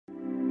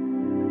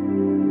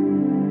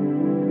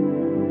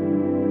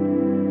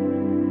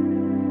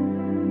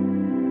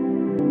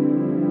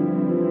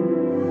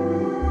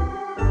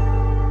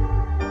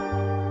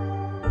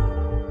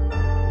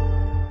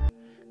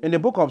In the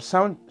book of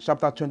Psalm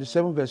chapter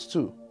 27 verse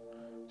 2,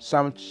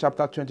 Psalm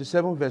chapter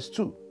 27 verse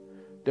 2,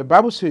 the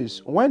Bible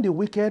says, when the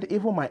wicked,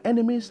 even my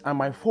enemies and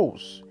my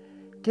foes,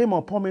 came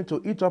upon me to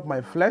eat up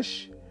my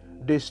flesh,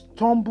 they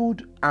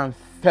stumbled and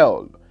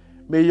fell.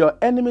 May your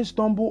enemies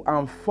stumble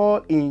and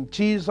fall in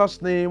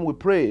Jesus' name we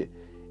pray.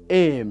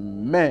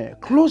 Amen.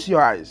 Close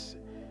your eyes.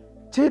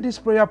 Take this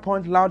prayer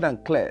point loud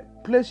and clear.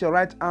 Place your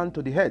right hand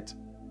to the head,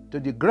 to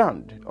the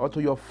ground, or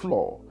to your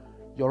floor.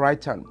 Your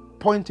right hand,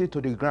 point it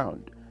to the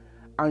ground,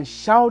 and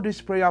shout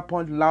this prayer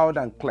point loud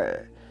and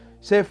clear.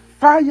 Say,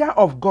 fire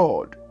of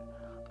God,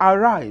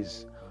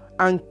 arise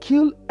and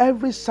kill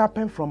every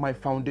serpent from my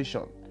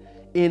foundation.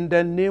 In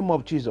the name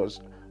of Jesus,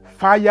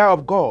 fire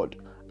of God,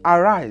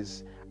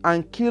 arise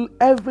and kill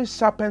every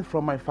serpent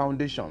from my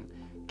foundation.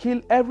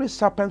 Kill every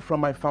serpent from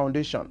my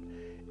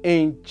foundation.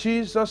 In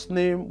Jesus'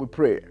 name we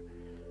pray.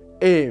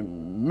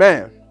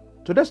 Amen.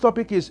 Today's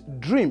topic is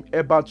dream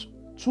about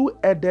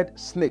two-headed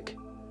snake.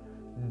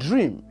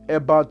 Dream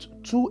about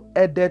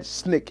two-headed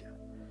snake.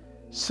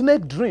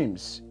 Snake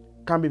dreams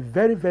can be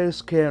very, very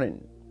scary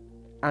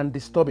and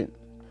disturbing.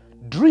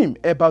 Dream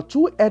about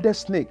two-headed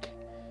snake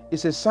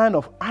is a sign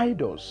of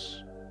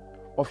idols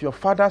of your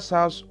father's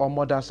house or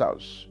mother's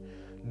house.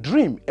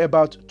 Dream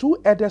about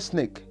two-headed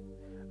snake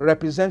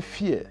represent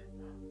fear,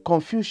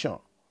 confusion,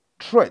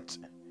 threat,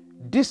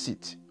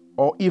 deceit,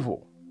 or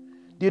evil.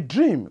 The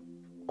dream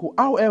could,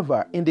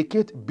 however,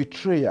 indicate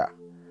betrayal,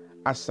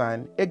 a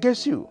sign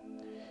against you.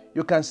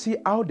 You can see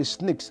how the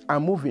snakes are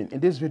moving in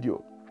this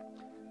video.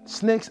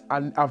 Snakes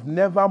have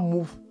never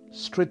moved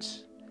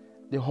straight.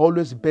 They're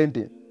always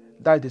bending.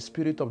 That is the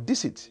spirit of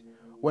deceit.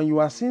 When you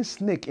are seeing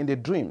snake in the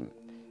dream,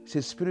 it's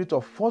a spirit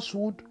of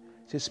falsehood,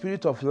 it's a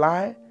spirit of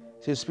lie,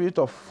 it's a spirit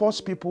of false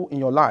people in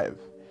your life.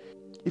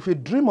 If you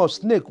dream of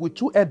snake with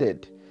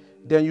two-headed,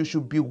 then you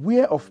should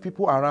beware of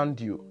people around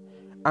you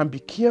and be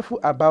careful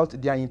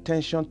about their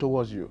intention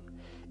towards you.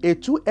 A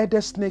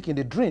two-headed snake in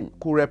the dream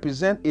could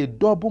represent a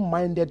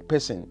double-minded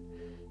person.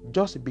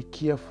 Just be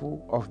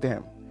careful of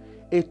them.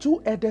 A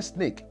two-headed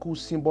snake could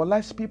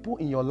symbolize people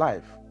in your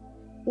life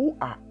who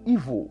are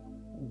evil,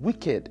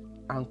 wicked,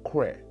 and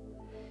cruel.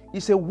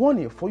 It's a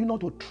warning for you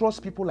not to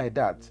trust people like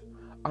that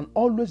and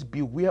always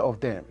beware of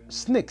them.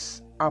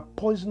 Snakes are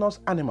poisonous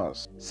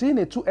animals. Seeing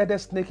a two-headed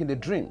snake in the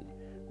dream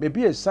may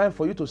be a sign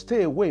for you to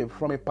stay away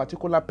from a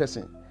particular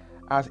person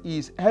as he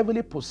is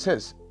heavily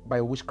possessed by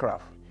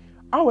witchcraft.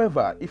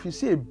 However, if you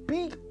see a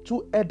big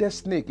two-headed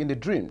snake in the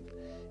dream,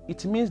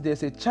 it means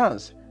there's a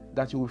chance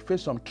that you will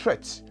face some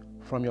threats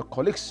from your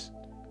colleagues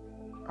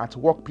at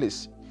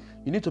workplace.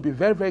 You need to be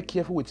very, very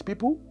careful with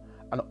people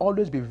and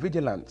always be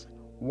vigilant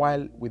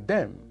while with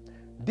them.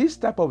 This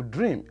type of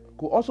dream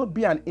could also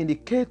be an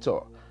indicator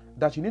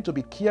that you need to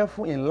be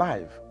careful in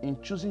life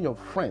in choosing your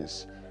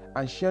friends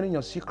and sharing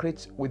your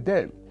secrets with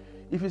them.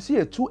 If you see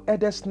a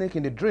two-headed snake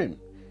in the dream,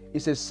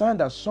 it's a sign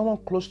that someone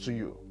close to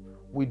you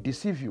will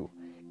deceive you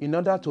in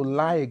order to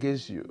lie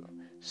against you,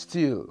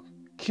 steal,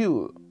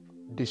 kill,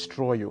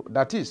 destroy you.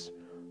 That is,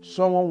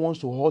 someone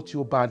wants to hurt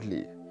you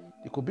badly.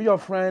 It could be your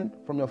friend,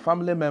 from your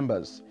family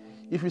members.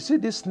 If you see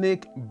this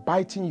snake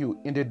biting you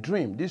in the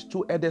dream, this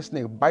two-headed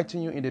snake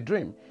biting you in the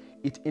dream,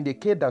 it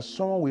indicates that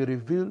someone will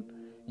reveal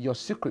your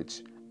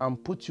secrets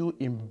and put you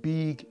in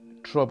big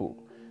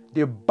trouble.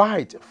 The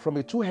bite from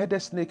a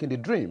two-headed snake in the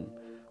dream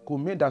could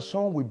mean that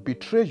someone will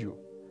betray you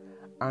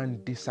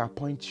and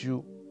disappoint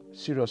you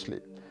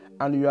seriously.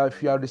 And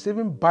if you are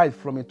receiving bite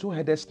from a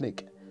two-headed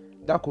snake,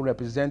 that could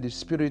represent the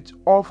spirit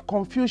of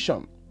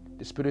confusion,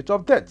 the spirit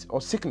of death or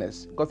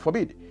sickness, God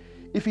forbid.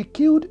 If you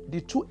killed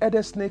the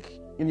two-headed snake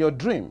in your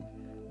dream,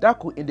 that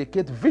could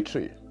indicate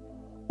victory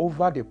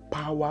over the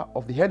power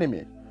of the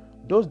enemy.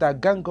 Those that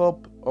gang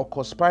up or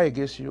conspire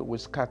against you will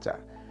scatter.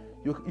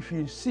 If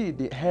you see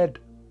the head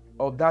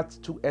of that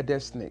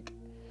two-headed snake,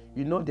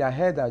 you know their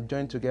heads are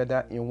joined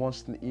together in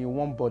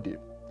one body.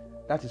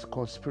 That is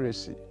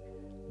conspiracy.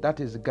 That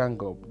is gang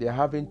up. They are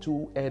having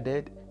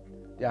two-headed.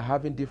 They are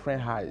having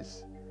different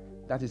eyes.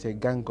 That is a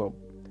gang up.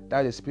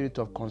 That is a spirit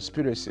of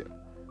conspiracy.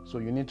 So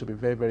you need to be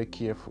very, very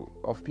careful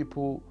of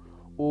people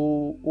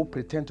who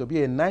pretend to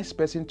be a nice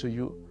person to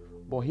you,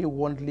 but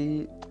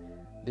inwardly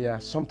they are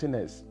something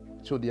else.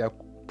 So they are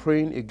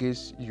praying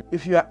against you.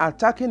 If you are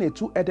attacking a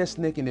two-headed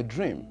snake in a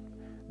dream,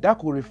 that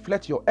could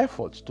reflect your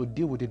efforts to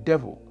deal with the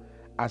devil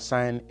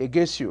assigned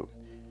against you.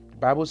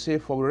 The Bible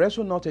says, for we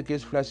wrestle not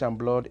against flesh and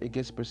blood,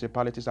 against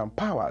principalities and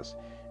powers.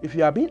 If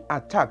you are being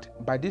attacked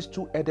by this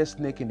two-headed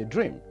snake in a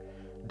dream,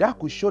 that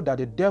could show that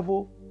the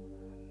devil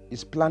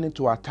is planning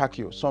to attack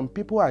you. Some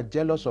people are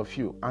jealous of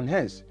you, and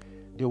hence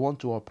they want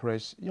to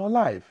oppress your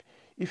life.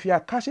 If you are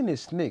catching a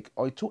snake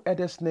or a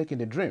two-headed snake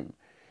in a dream,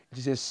 it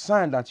is a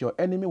sign that your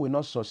enemy will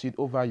not succeed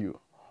over you.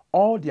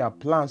 All their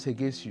plans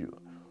against you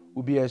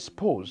will be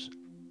exposed,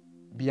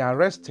 be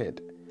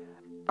arrested,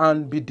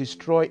 and be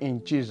destroyed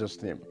in Jesus'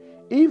 name.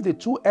 If the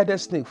two-headed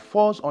snake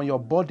falls on your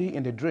body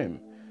in the dream,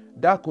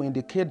 that could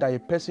indicate that a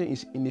person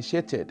is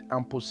initiated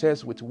and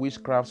possessed with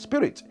witchcraft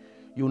spirit.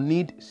 You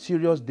need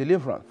serious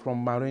deliverance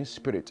from marine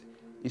spirit.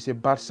 It's a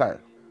bad sign.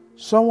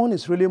 Someone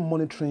is really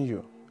monitoring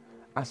you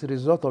as a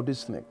result of this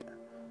snake.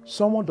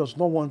 Someone does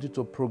not want you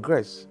to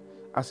progress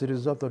as a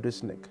result of this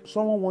snake.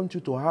 Someone wants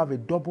you to have a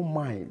double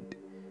mind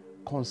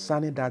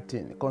concerning that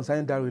thing,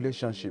 concerning that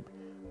relationship,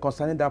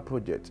 concerning that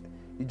project.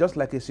 It's just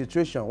like a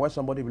situation where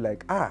somebody will be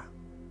like,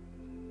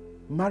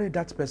 marry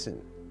that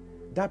person,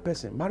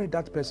 marry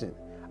that person.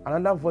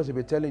 Another voice will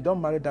be telling you,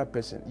 don't marry that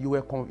person. You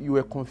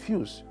were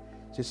confused.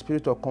 It's a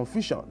spirit of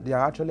confusion. They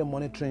are actually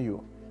monitoring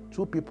you.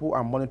 Two people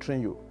are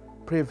monitoring you.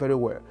 Pray very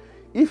well.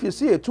 If you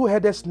see a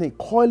two-headed snake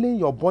coiling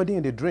your body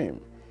in the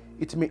dream,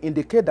 it may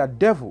indicate that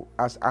devil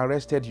has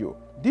arrested you.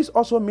 This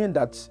also means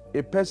that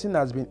a person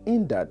has been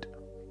hindered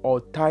or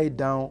tied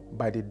down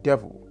by the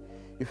devil.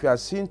 If you are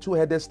seeing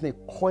two-headed snake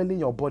coiling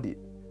your body,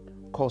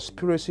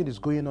 conspiracy is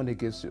going on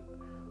against you.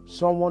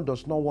 Someone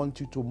does not want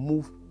you to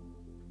move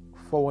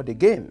forward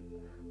again.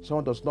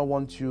 Someone does not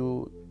want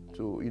you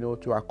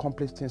to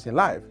accomplish things in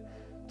life.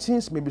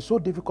 Things may be so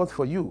difficult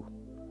for you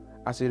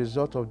as a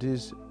result of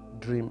this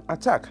dream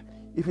attack.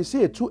 If you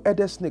see a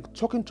two-headed snake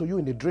talking to you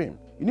in the dream,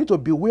 you need to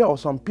beware of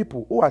some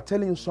people who are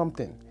telling you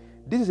something.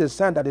 This is a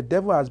sign that the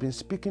devil has been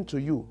speaking to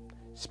you,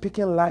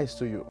 speaking lies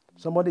to you.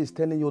 Somebody is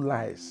telling you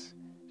lies.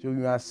 So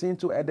you are seeing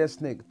two-headed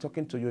snake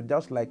talking to you,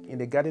 just like in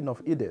the Garden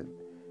of Eden.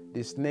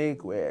 The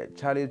snake were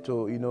trying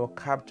to,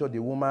 capture the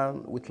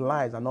woman with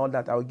lies and all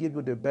that. I will give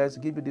you the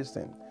best, give you this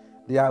thing.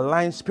 They are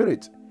lying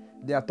spirits.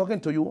 They are talking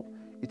to you.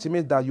 It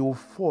means that you will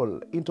fall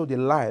into the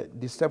lie,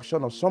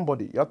 deception of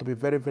somebody. You have to be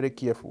very, very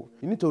careful.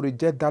 You need to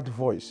reject that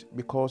voice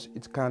because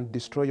it can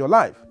destroy your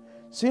life.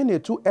 Seeing a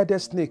two-headed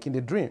snake in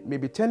the dream may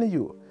be telling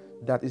you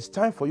that it's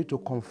time for you to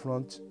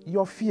confront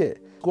your fear.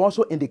 It can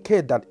also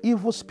indicate that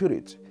evil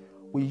spirits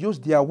will use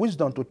their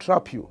wisdom to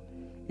trap you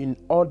in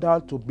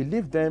order to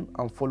believe them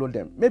and follow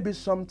them. Maybe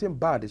something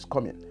bad is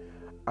coming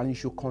and you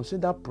should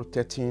consider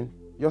protecting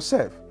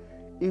yourself.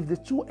 If the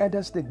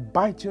two-headed snake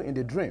bites you in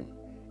the dream,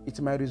 it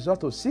might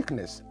result of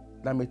sickness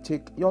that may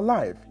take your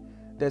life.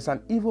 There's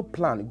an evil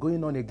plan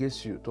going on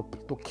against you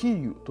to kill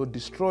you, to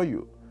destroy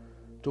you,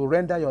 to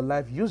render your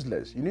life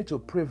useless. You need to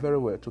pray very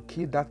well to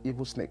kill that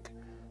evil snake.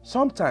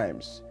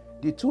 Sometimes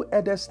the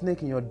two-headed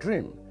snake in your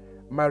dream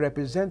might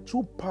represent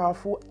two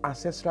powerful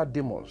ancestral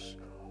demons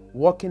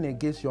working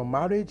against your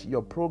marriage,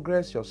 your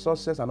progress, your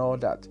success, and all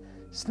that.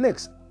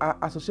 Snakes are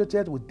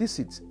associated with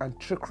deceit and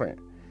trickery.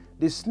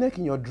 The snake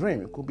in your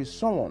dream could be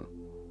someone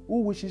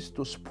who wishes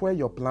to spoil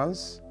your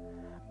plans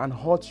and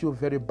hurt you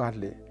very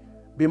badly.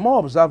 Be more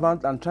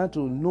observant and try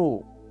to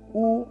know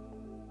who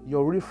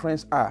your real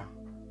friends are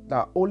that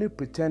are only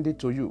pretending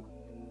to you,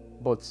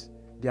 but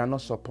they are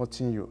not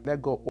supporting you.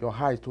 Let go of your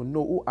eyes to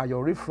know who are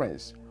your real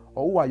friends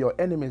or who are your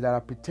enemies that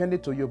are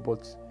pretending to you,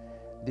 but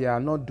they are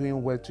not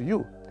doing well to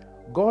you.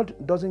 God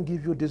doesn't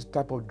give you this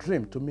type of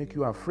dream to make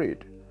you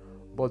afraid,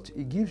 but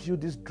He gives you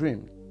this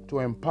dream to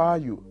empower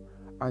you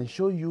and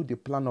show you the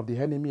plan of the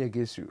enemy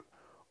against you.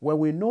 When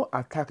we know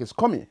attack is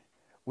coming,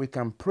 we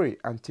can pray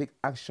and take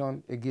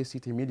action against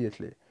it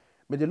immediately.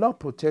 May the Lord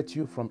protect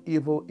you from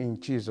evil in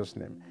Jesus'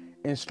 name.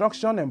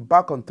 Instruction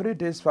embark on 3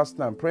 days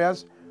fasting and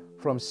prayers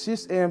from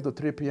 6 a.m. to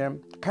 3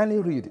 p.m. Kindly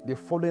read the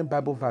following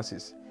Bible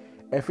verses: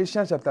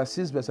 Ephesians chapter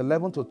 6 verse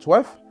 11 to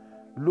 12,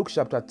 Luke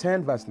chapter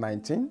 10 verse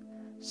 19,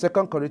 2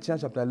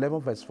 Corinthians chapter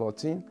 11 verse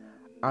 14,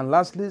 and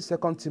lastly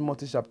 2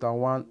 Timothy chapter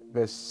 1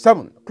 verse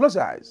 7. Close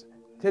your eyes.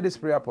 Take this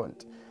prayer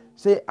point.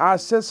 Say,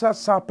 ancestral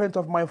serpent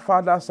of my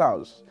father's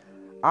house,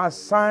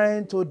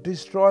 assigned to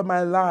destroy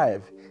my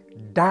life,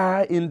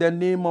 die in the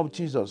name of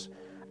Jesus.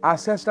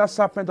 Ancestral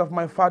serpent of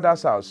my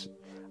father's house,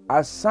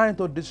 assigned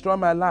to destroy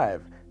my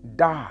life,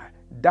 die,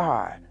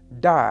 die,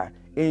 die.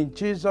 In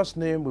Jesus'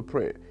 name we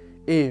pray.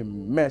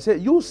 Amen. Say,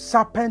 you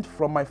serpent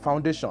from my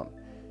foundation,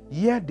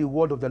 hear the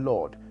word of the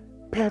Lord,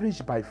 perish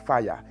by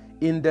fire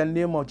in the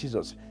name of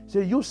Jesus.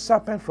 Say, you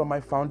serpent from my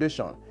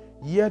foundation,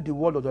 hear the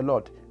word of the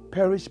Lord,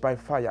 perish by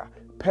fire,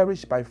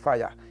 perish by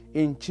fire.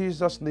 In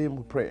Jesus' name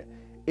we pray.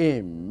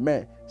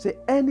 Amen. Say,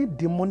 any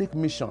demonic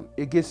mission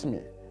against me,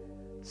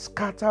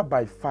 scatter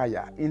by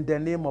fire in the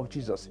name of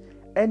Jesus.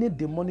 Any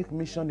demonic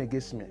mission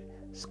against me,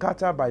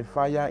 scatter by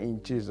fire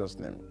in Jesus'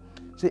 name.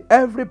 Say,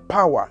 every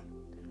power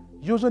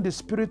using the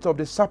spirit of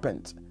the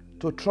serpent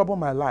to trouble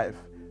my life,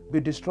 be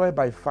destroyed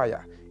by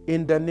fire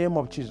in the name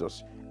of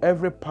Jesus.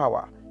 Every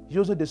power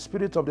using the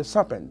spirit of the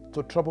serpent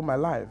to trouble my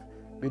life,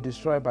 be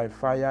destroyed by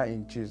fire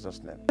in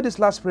Jesus' name. This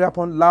last prayer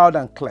point loud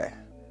and clear.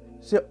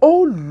 Say,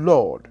 oh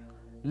Lord,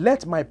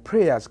 let my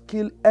prayers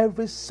kill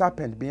every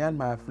serpent behind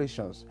my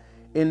afflictions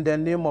in the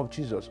name of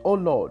Jesus. Oh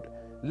Lord,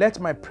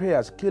 let my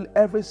prayers kill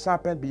every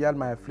serpent behind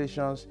my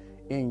afflictions.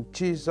 In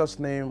Jesus'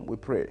 name we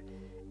pray.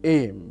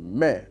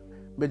 Amen.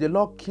 May the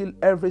Lord kill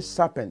every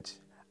serpent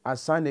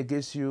assigned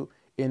against you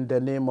in the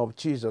name of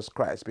Jesus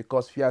Christ.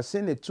 Because if you are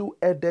seeing a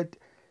two-headed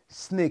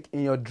snake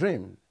in your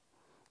dream,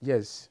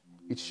 yes,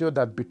 it shows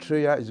that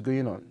betrayal is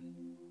going on.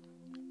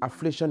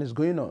 Affliction is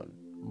going on.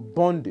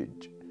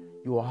 Bondage.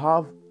 You will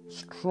have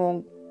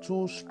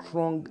two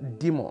strong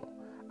demons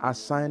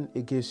assigned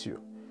against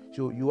you.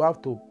 So you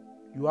have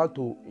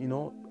to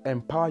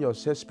empower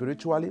yourself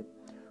spiritually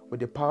with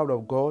the power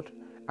of God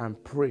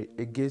and pray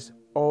against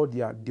all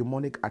their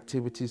demonic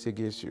activities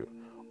against you.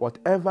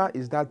 Whatever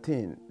is that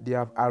thing they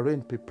have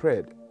arranged,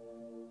 prepared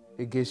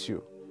against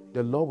you,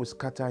 the Lord will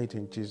scatter it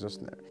in Jesus'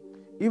 name.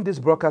 If this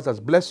broadcast has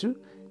blessed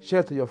you,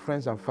 share it to your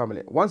friends and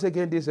family. Once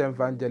again, this is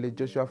Evangelist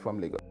Joshua from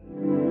Lagos.